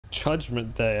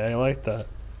Judgment Day. I like that.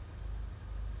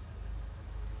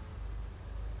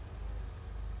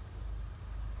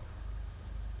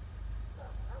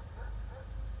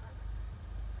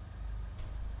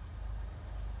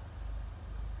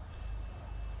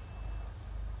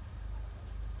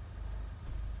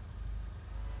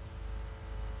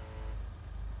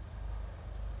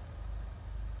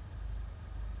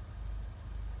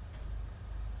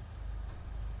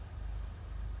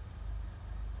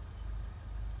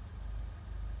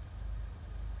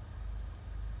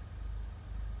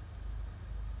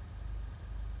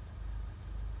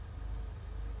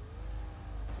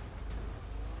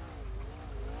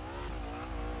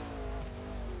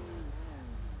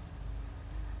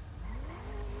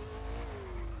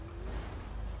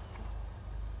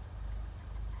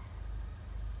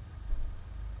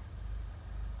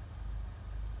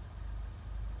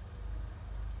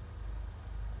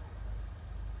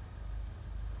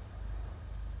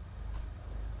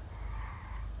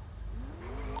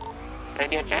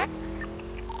 Radio check.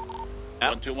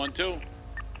 1212.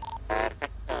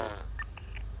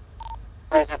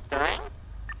 Where's it doing?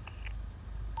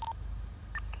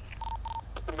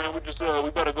 Man, we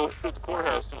better go shoot the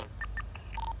courthouse soon.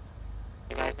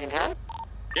 You guys need help?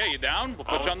 Yeah, you down? We'll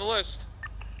put you on the list.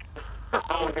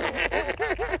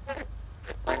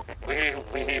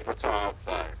 we need Patar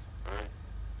outside,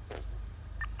 right?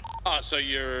 Oh, so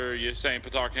you're saying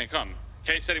Patar can't come?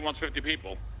 Kay said he wants 50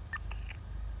 people.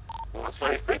 Well, that's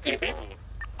right, 50 people.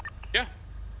 Yeah.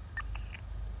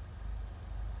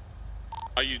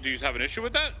 Do you have an issue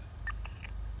with that?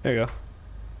 There you go.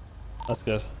 That's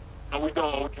good. No, we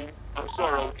don't, OG. I'm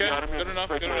sorry, OG. Okay, I didn't mean good enough,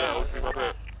 to good say that, enough. OG, my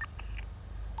bad.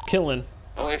 Killing.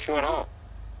 No issue at all.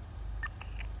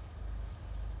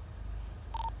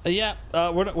 Yeah,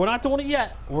 we're not doing it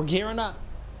yet. We're gearing up.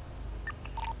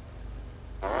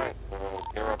 Alright, well,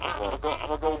 gear up. I'm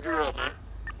gonna go gear up, man.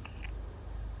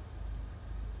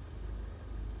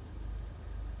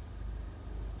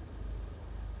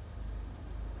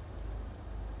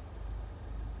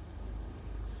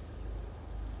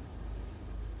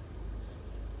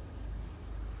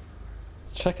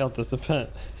 Check out this event.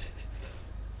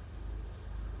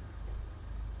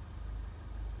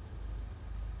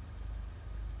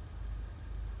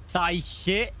 Say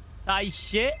shit. Say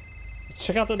shit.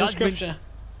 Check out the description.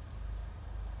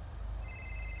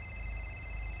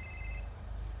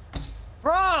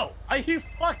 Bro, are you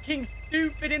fucking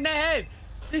stupid in the head?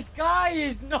 This guy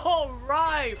is not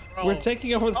right, bro. We're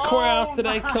taking over the courthouse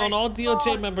today, my killing all DOJ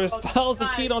God, members. bro, Files are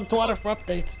this keyed guy on is Twitter for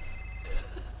updates.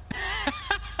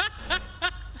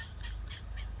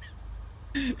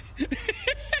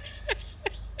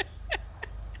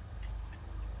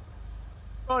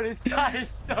 Bro, this guy is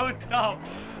so dumb.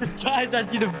 This guy's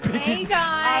actually the biggest. Hey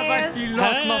guys. I've actually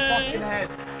lost my Hey. fucking head.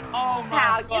 Oh my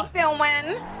How God. you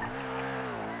doing?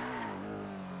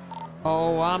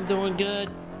 Oh, I'm doing good.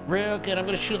 Real good. I'm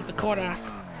gonna shoot up the courthouse.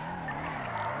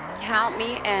 Count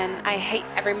me in. I hate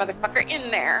every motherfucker in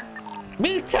there.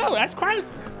 Me too. That's crazy.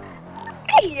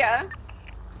 Hey!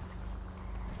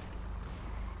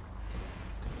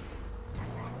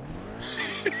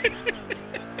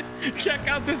 Check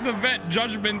out this event,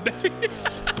 Judgment Day.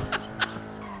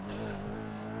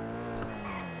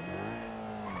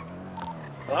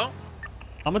 Well?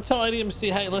 I'm gonna tell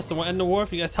ADMC, hey, listen, we're in the war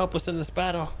if you guys help us in this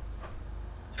battle.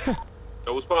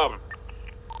 So what's poppin'?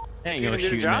 Ain't You gonna gonna get a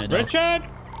shoot job? man. Richard!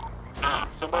 Nah,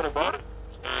 somebody bought it,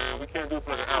 and we can't do it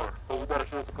for like an hour, but we gotta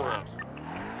shoot at the courthouse.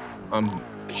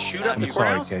 Shoot I'm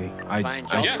sorry, Kay. I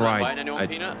Yeah. tried.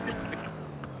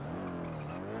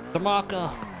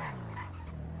 DeMarco,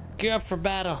 gear up for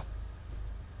battle.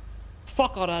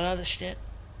 Fuck all that other shit.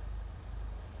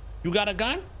 You got a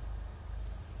gun?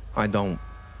 I don't.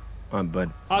 But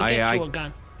I'll get you a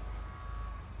gun.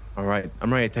 All right,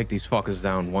 I'm ready to take these fuckers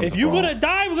down once If and you're for all. gonna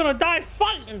die, we're gonna die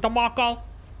fighting, DeMarco.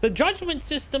 The judgment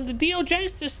system, the DOJ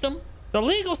system, the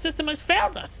legal system has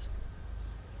failed us.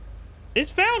 It's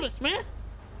failed us, man.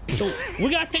 So we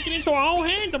gotta take it into our own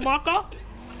hands, DeMarco.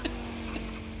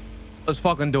 Let's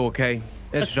fucking do it, Kay.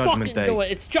 It's Let's Judgment fucking Day. do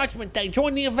it. It's Judgment Day.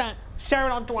 Join the event. Share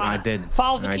it on Twitter. I did.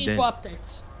 Files are I key did. for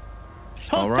updates.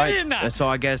 Stop All right. saying that. So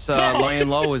I guess laying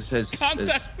low is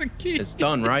Contact's the key. it's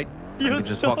done, right? You're We can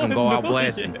just so fucking go out annoying.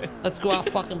 blasting. Let's go out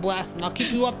fucking blasting. I'll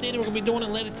keep you updated. We're gonna be doing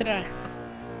it later today.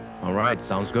 All right,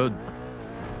 sounds good.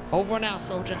 Over and out,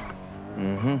 soldier.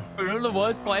 Mm-hmm. You know the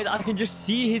worst part is I can just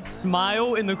see his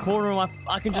smile in the corner of my.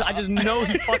 I just know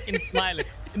he's fucking smiling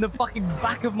in the fucking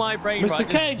back of my brain. Mr. Right?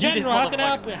 K, General, how can I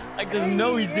help you? I just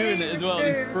know he's doing it as well.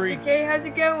 He's freak. Mr. K, how's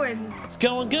it going? It's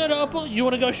going good, Opal. You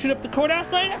wanna go shoot up the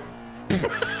courthouse later?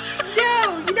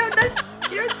 No, you know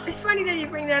You know, it's funny that you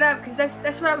bring that up because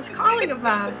that's what I was calling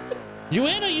about. You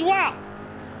in or you out?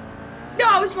 No,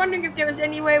 I was wondering if there was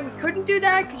any way we couldn't do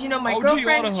that because, you know, my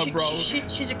girlfriend,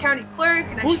 she's a county clerk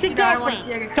and Who's your I don't want girlfriend? to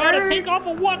see her get Tell her to hurt. take off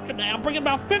of work today. I'm bringing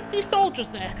about 50 soldiers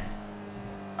there.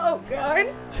 Oh,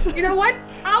 God. You know what?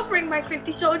 I'll bring my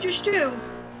 50 soldiers, too.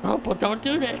 Oh, but don't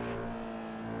do this.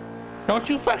 Don't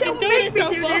you fucking Don't do make this,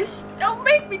 me do this. Don't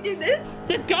make me do this.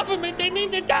 The government, they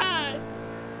need to die.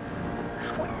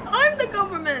 I'm the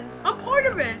government. I'm part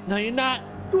of it. No, you're not.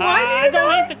 Do I need to don't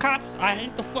die? hate the cops. I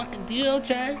hate the fucking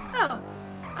DOJ. Oh.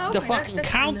 Okay, The fucking that's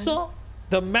council.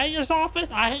 The mayor's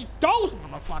office. I hate those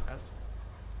motherfuckers.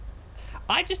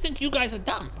 I just think you guys are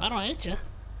dumb. I don't hate you.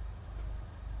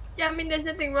 Yeah, I mean, there's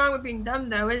nothing wrong with being dumb,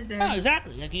 though, is there? No,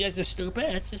 exactly. Like, you guys are stupid.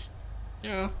 It's just, you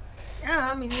know.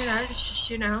 Yeah, I mean, you know, it's just,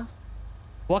 you know.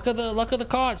 Luck of the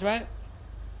cards, right?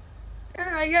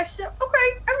 Yeah, I guess so.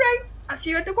 Okay, all right. I'll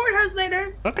see you at the courthouse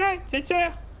later. Okay, take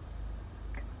care.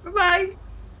 Bye-bye.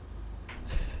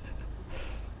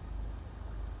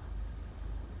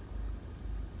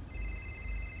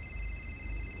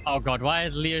 Oh God, why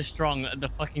is Leah Strong the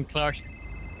fucking clerk?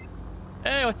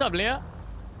 Hey, what's up, Leah?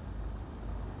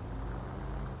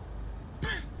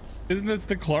 Isn't this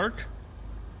the clerk?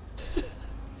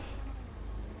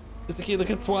 It's the key. Look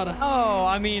at Twitter. Oh,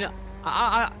 I mean,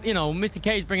 you know, Mr.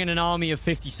 K's bringing an army of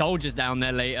 50 soldiers down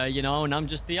there later, you know, and I'm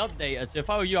just the updater. So if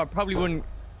I were you, I probably wouldn't,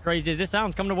 crazy as this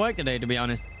sounds, come to work today, to be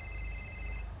honest.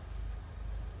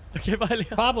 Okay, bye, Leah.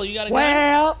 Pablo, you got a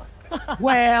gun?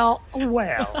 Well.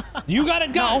 You got a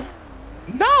gun?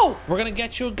 No. We're gonna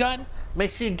get you a gun.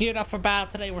 Make sure you're geared up for battle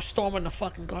today. We're storming the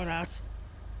fucking courthouse.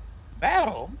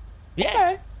 Battle? Yeah.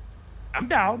 Okay. I'm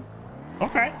down.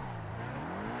 Okay.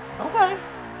 Okay.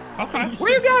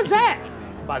 Where you guys at,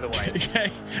 by the way? Okay,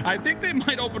 I think they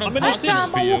might open up Last hostages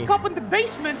time for I you. woke up in the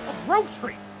basement of Grove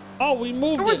Street. Oh, we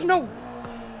moved There was it. no...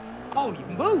 Oh, you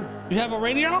moved? You have a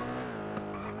radio?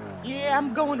 Yeah,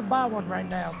 I'm going to buy one right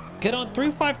now. Get on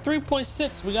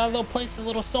 353.6. We got a little place in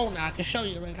Little Seoul now. I can show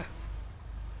you later.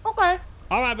 Okay.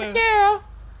 All right, baby. Yeah.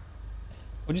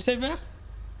 What'd you say, man?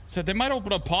 So they might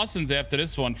open up Parsons after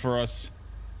this one for us.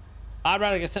 I'd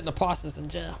rather get sent to Parsons in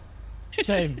jail.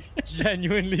 Same.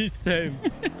 Genuinely same.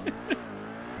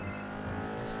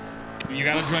 You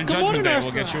gotta join Good Judgment morning, Day. We'll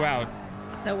Ursula. get you out.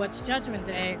 So what's Judgment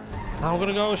Day? I'm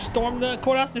gonna go storm the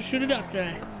courthouse and shoot it up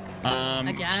today.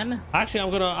 Again? Actually,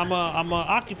 I'm a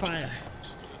occupier.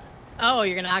 Oh,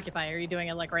 you're gonna occupy. Are you doing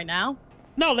it like right now?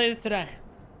 No, later today.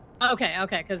 Okay,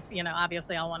 because you know,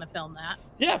 obviously, I'll want to film that.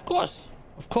 Yeah, of course.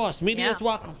 Of course. Media is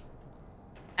welcome.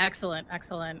 Excellent.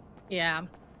 Yeah.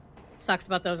 Sucks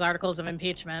about those articles of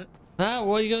impeachment. Huh?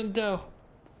 What are you gonna do?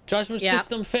 Judgment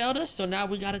system failed us, so now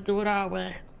we gotta do it our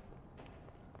way.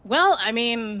 Well, I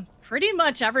mean, pretty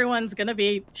much everyone's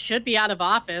should be out of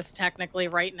office technically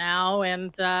right now,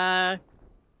 and let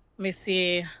me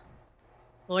see.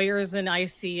 Lawyers in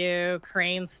ICU,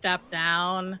 Crane stepped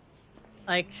down.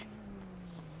 Like,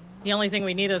 the only thing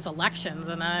we need is elections,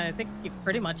 and I think you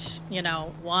pretty much, you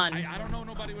know, won. I don't know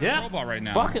nobody with a robot right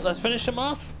now. Fuck it, let's finish him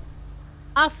off.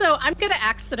 Also, I'm gonna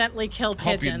accidentally kill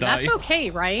Hope you Pigeon. die. That's okay,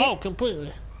 right? Oh,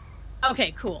 completely.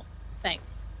 Okay, cool.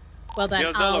 Thanks. Well then,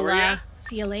 Yo, Zola, where you I'll at?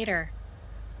 see you later.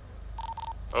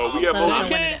 Oh, we have Let us know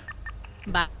both. when it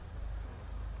is. Bye.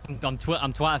 I'm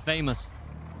Twitter famous.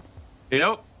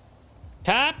 Yep.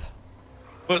 Cap?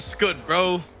 What's good,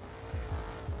 bro?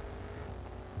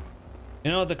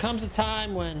 You know, there comes a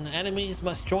time when enemies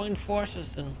must join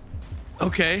forces and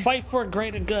fight for a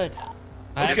greater good.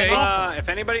 If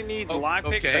anybody needs live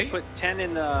picks, I put 10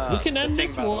 in the We can end thing,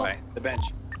 this by the war. way, the bench.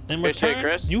 In Appreciate it, return,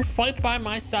 Chris. you fight by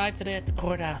my side today at the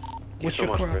courthouse. With so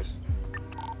your much, crew. Chris.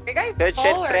 Are you guys Good full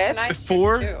shit, or Chris. can I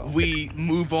Before too? we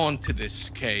move on to this,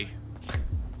 Kay,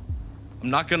 I'm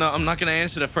not gonna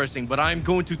answer the first thing, but I'm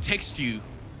going to text you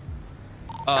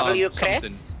W, Chris?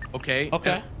 something. Okay.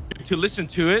 Okay. To listen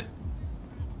to it,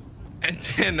 and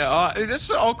then this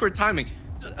is awkward timing.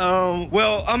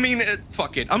 Well, I mean,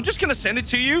 fuck it. I'm just gonna send it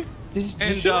to you. Did you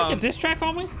make a diss track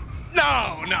on me? No.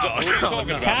 What are you talking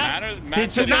about? Cap? Matter?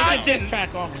 Did you make a diss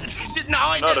track on me? No,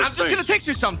 I No, didn't. that's I'm just gonna text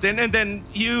you something, and then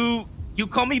you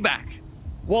call me back.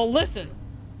 Well, listen.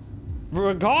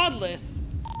 Regardless,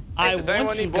 I does anyone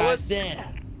want you need guys bullets? there.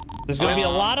 There's gonna be a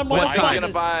lot of What He's time?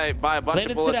 gonna motherfuckers. buy a bunch Later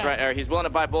of bullets, today. right? Or he's willing to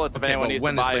buy bullets if Okay, anyone but needs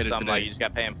when to is buy later some. today? Like, you just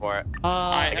got paying for it.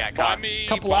 Alright, got buy cops. me,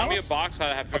 Couple buy me a hours? box.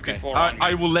 I have 54 I, on me.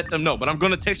 I will let them know, but I'm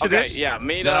gonna text you Okay, this. yeah,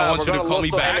 me. Then I want we're you to gonna call me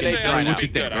look for back and ammunition tell me right what now. you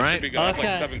think. All I should be right. good. I have Okay.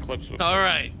 like 7 clips with me. All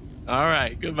right. All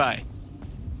right. Goodbye.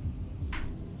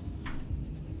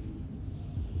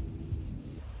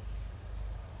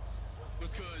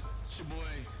 What's good? It's your boy,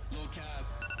 Lil Cab.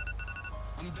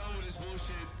 I'm done with this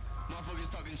bullshit. My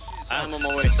I'm on my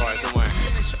way for it, don't worry.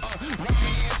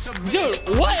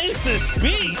 Dude, what is this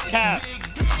beat, Cap?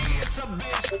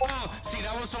 See,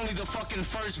 that was only the fucking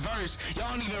first verse.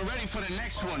 Y'all ain't even ready for the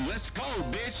next one. Let's go,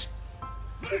 bitch.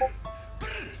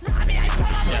 Robbie, I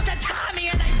pull up with the Tommy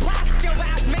and I blast your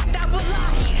ass, make that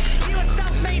wallahi. You a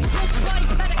self-made bitch boy,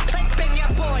 put a clip in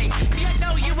your boy. You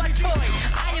know you a toy.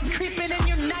 I am creeping in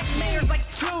your nightmares like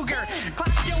Kruger.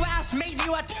 Clap your ass, made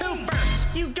you a twofer.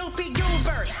 You goofy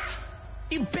goober.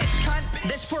 You bitch cunt,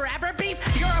 this forever beef,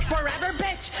 you're a forever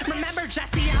bitch. Remember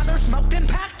Jesse how they're smoked and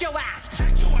packed your ass.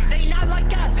 They not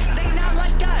like us, they not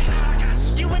like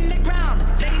us. You in the ground,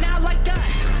 they not like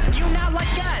us. You not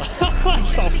like us.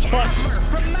 Jesse Adler,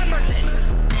 remember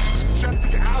this.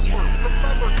 Jesse Adler,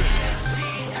 remember this.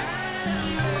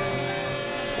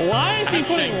 Why is he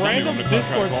putting random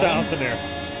Discord sounds in there?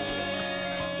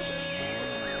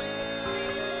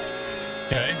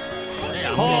 Okay.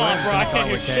 Yeah, hold on, bro. I can't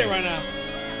hear shit right now.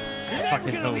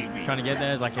 Fucking so trying to get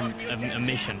there is like a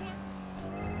mission.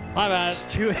 My bad.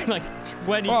 Doing like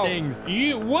 20 things.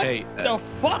 You what the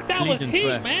fuck? That was heat,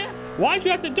 swear. man. Why'd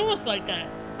you have to do us like that?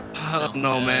 I don't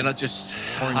know, man. I just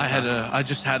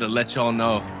had to let y'all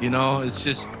know. You know, it's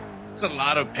a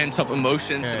lot of pent up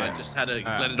emotions, and I just had to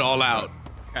let it all out.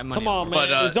 Come on, man.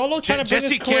 But, Zolo trying to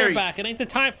bring his career back. It ain't the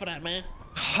time for that, man.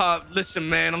 Listen,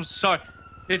 man. I'm sorry.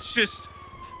 It's just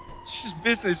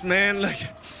business, man. Like,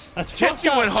 Jesse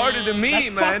went harder than me,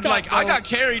 man. Like, I got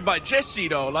carried by Jesse,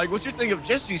 though. Like, what you think of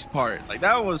Jesse's part? Like,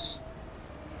 that was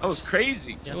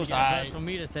crazy. It was for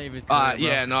me to save his career,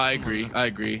 yeah, no, I agree.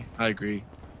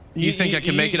 You think I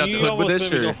can make it out the hood with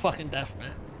this, or? You're fucking deaf,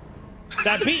 man.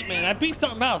 That beat, man. That beat's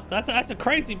something else. That's a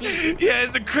crazy beat. Yeah,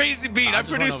 it's a crazy beat. I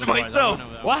produced it myself.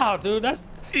 Wow, dude. That's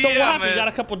so. What happened? You got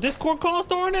a couple Discord calls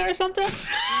throwing there or something?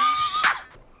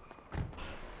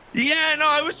 Yeah,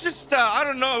 no, it was just I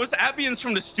don't know. It was ambience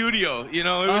from the studio. You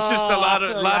know, it was just a lot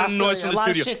of noise from the studio. A lot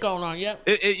of shit going on. Yep.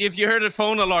 If you heard a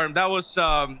phone alarm, that was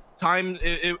time.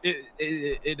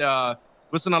 It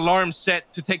was an alarm set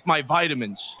to take my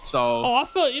vitamins. So. Oh, I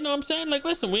feel. You know what I'm saying? Like,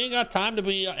 listen, we ain't got time to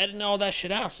be editing all that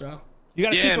shit out. So you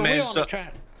gotta keep it real on the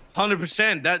track.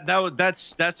 100%.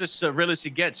 That's as real as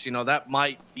it gets. You know, that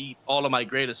might beat all of my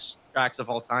greatest tracks of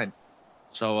all time.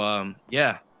 So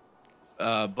yeah.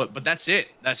 But that's it.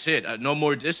 That's it. No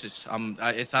more disses.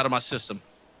 It's out of my system.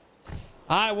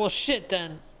 All right. Well, shit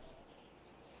then.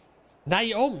 Now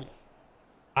you owe me.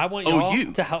 I want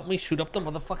y'all to help me shoot up the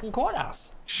motherfucking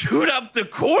courthouse. Shoot up the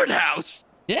courthouse?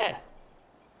 Yeah.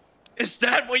 Is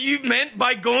that what you meant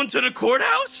by going to the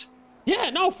courthouse? Yeah.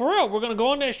 No, for real. We're gonna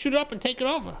go in there, shoot it up, and take it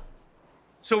over.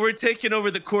 So we're taking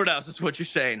over the courthouse. Is what you're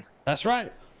saying? That's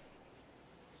right.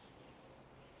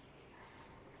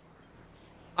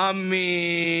 I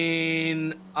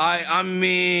mean,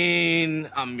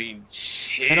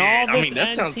 shit. And all this that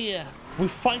ends sounds... here. We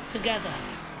fight together.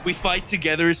 We fight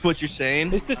together is what you're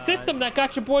saying? It's the system that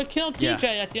got your boy killed, TJ,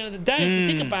 at the end of the day, if you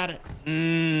think about it.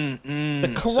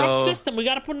 The corrupt system. We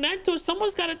got to put an end to it.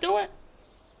 Someone's got to do it.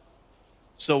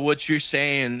 So what you're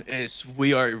saying is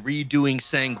we are redoing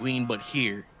Sanguine, but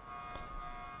here.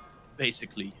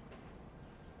 Basically.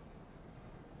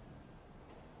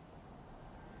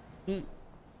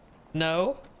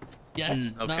 No. Yes.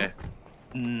 Okay.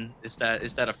 No. Is that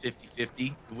a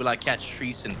 50-50? Will I catch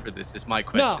treason for this? Is my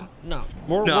question. No.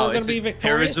 We're gonna be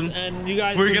victorious, and you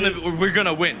guys. We're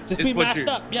gonna win. Just be masked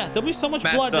up. Yeah, there'll be so much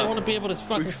blood they won't be able to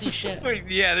fucking see shit.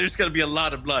 Yeah, there's gonna be a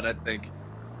lot of blood. I think.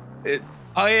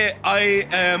 I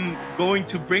am going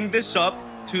to bring this up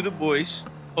to the boys.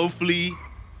 Hopefully,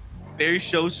 Barry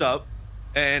shows up.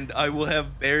 And I will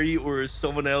have Barry or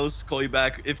someone else call you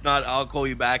back. If not, I'll call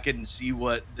you back and see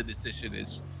what the decision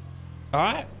is. All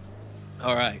right.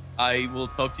 All right. I will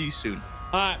talk to you soon.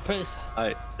 All right. Peace. All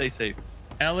right. Stay safe.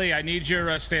 Ellie, I need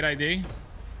your state ID.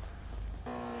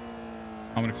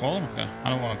 I'm going to call him? Okay. I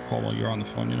don't want to call while you're on the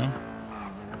phone, you know?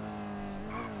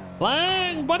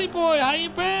 Lang, buddy boy, how you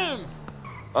been?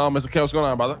 Mr. K, what's going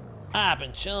on, brother? I've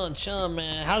been chilling,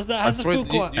 man. How's the food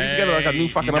court? You just get like a new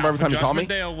fucking number every time you call me?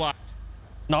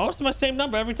 No, it's my same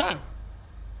number every time.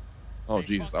 Oh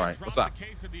Jesus! All right, what's up?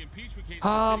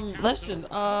 Listen,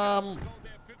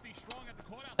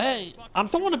 hey, I'm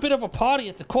throwing a bit of a party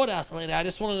at the courthouse later. I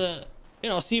just wanted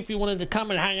to, see if you wanted to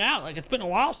come and hang out. Like, it's been a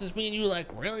while since me and you like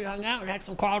really hung out and had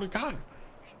some quality time.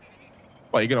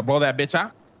 What, you gonna blow that bitch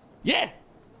out? Yeah.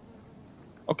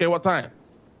 Okay, what time?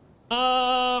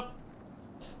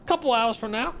 Couple hours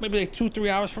from now, maybe like 2-3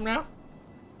 hours from now.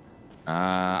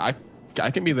 I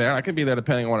can be there. I can be there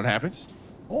depending on when it happens.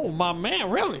 Oh, my man,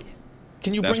 really?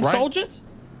 Can you bring soldiers?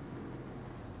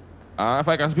 If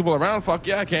I got some people around, fuck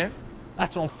yeah, I can.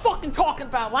 That's what I'm fucking talking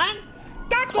about, Lang.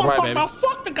 That's what I'm talking about.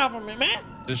 Fuck the government, man.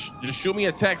 Just shoot me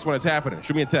a text when it's happening.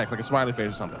 Shoot me a text, like a smiley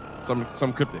face or something.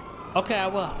 Some cryptic. Okay, I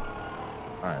will. All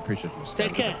right, appreciate you.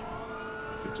 Take care.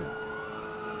 You too.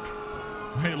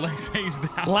 Wait, Lang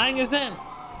down. Lang is in.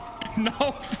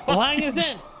 No. Lang is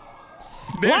in.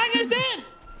 Lang is in.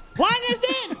 Lang is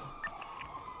in.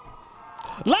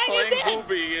 Lang is in.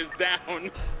 Booby is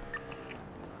down.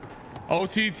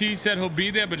 OTT said he'll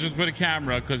be there, but just with a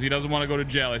camera because he doesn't want to go to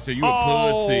jail. I said, you a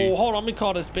Oh, pussy. hold on. Let me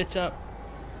call this bitch up.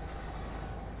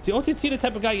 See, OTT the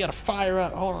type of guy you gotta fire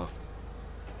up. Hold on.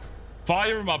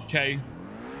 Fire him up, Kay.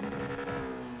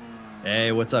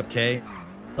 Hey, what's up, Kay?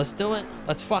 Let's do it.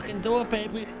 Let's fucking do it,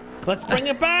 baby. Let's bring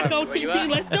it back, OTT.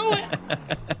 Let's do it.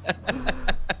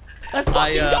 Let's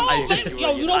fucking go, baby.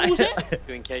 Yo, you know who's in?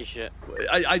 Doing K shit.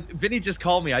 Vinny just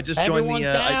called me. I just joined the. Everyone's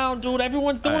down, dude.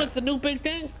 Everyone's doing it. It's a new big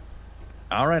thing.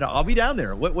 All right, I'll be down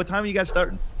there. What time are you guys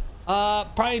starting?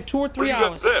 Probably 2 or 3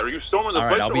 hours. Are you storming the All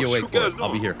right, I'll be awake for it.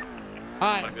 I'll be here.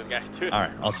 All right. All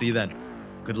right, I'll see you then.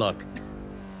 Good luck.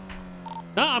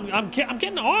 No, I'm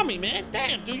getting the army, man.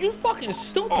 Damn, dude, you fucking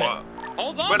stupid.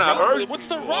 Hold on, Man, I bro. heard. What's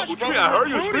the rush? What you mean? I heard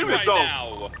you screaming something.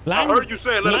 I heard you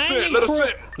saying, let us in, let us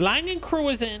in. Lang and crew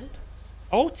is in.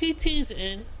 OTT's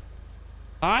in.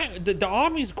 All right, the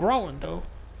army's growing, though.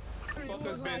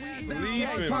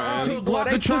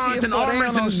 Glockatrons and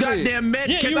armors and goddamn med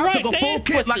kits. I took a full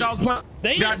kit like I was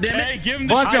playing. Goddamn it. Give him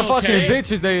the bunch of fucking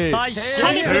bitches they is.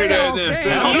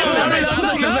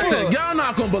 Y'all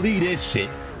not gonna believe this shit.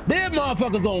 Them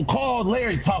motherfuckers gonna call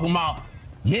Larry talking about,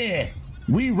 yeah,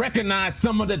 we recognize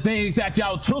some of the things that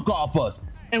y'all took off us.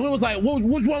 And we was like,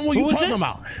 which one were you talking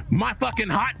about? My fucking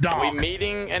hot dog. Are we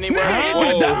meeting anywhere?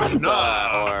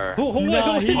 Who is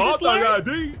this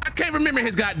Larry? I can't remember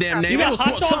his goddamn name. It was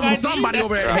somebody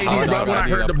over at Hades, bro, when I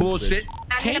heard the bullshit.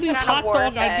 Hades hot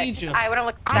dog ID'd you. I would have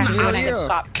looked exactly when I had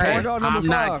stopped. I'm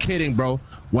not kidding, bro.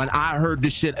 When I heard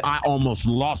this shit, I almost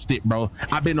lost it, bro.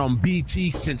 I've been on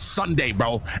BT since Sunday,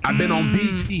 bro. I've been on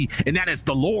BT, and that is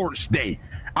the Lord's Day.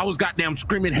 I was goddamn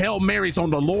screaming Hail Marys on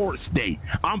the Lord's Day.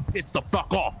 I'm pissed the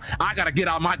fuck off. I gotta get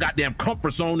out of my goddamn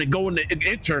comfort zone and go and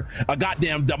enter a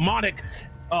goddamn demonic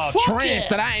trance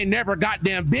that I ain't never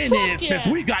goddamn been in since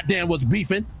we goddamn was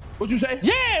beefing. What'd you say?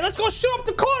 Yeah, let's go shoot up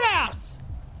the courthouse.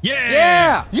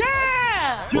 Yeah.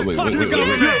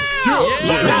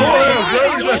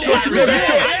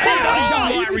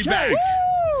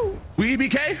 We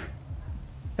EBK?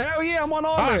 Hell yeah, I'm on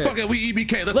all right, fuck it, we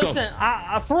EBK. Let's go. Listen,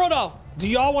 for real though, do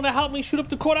y'all want to help me shoot up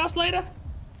the courthouse later?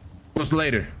 What's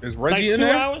later? Is Reggie like in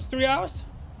there? 2 hours, 3 hours?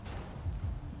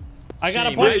 I got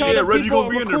a bunch of other people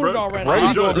recruited already.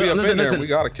 Reggie's gonna be up in there. We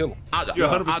gotta kill him.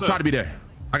 I'll try to be there.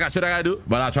 I got shit I gotta do,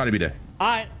 but I'll try to be there. All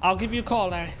right, I'll give you a call,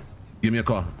 Larry. Give me a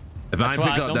call. If I ain't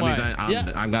pick up, that means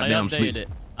I'm goddamn sleep.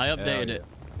 I updated it.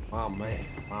 Oh man.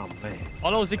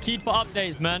 All those the key for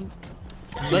updates, man.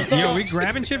 Yo, we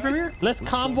grabbing shit from here? Let's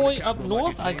convoy up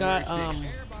north. I got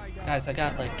guys, I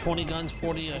got like 20 guns,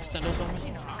 40 extendos on me.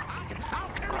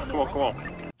 Come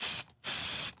on.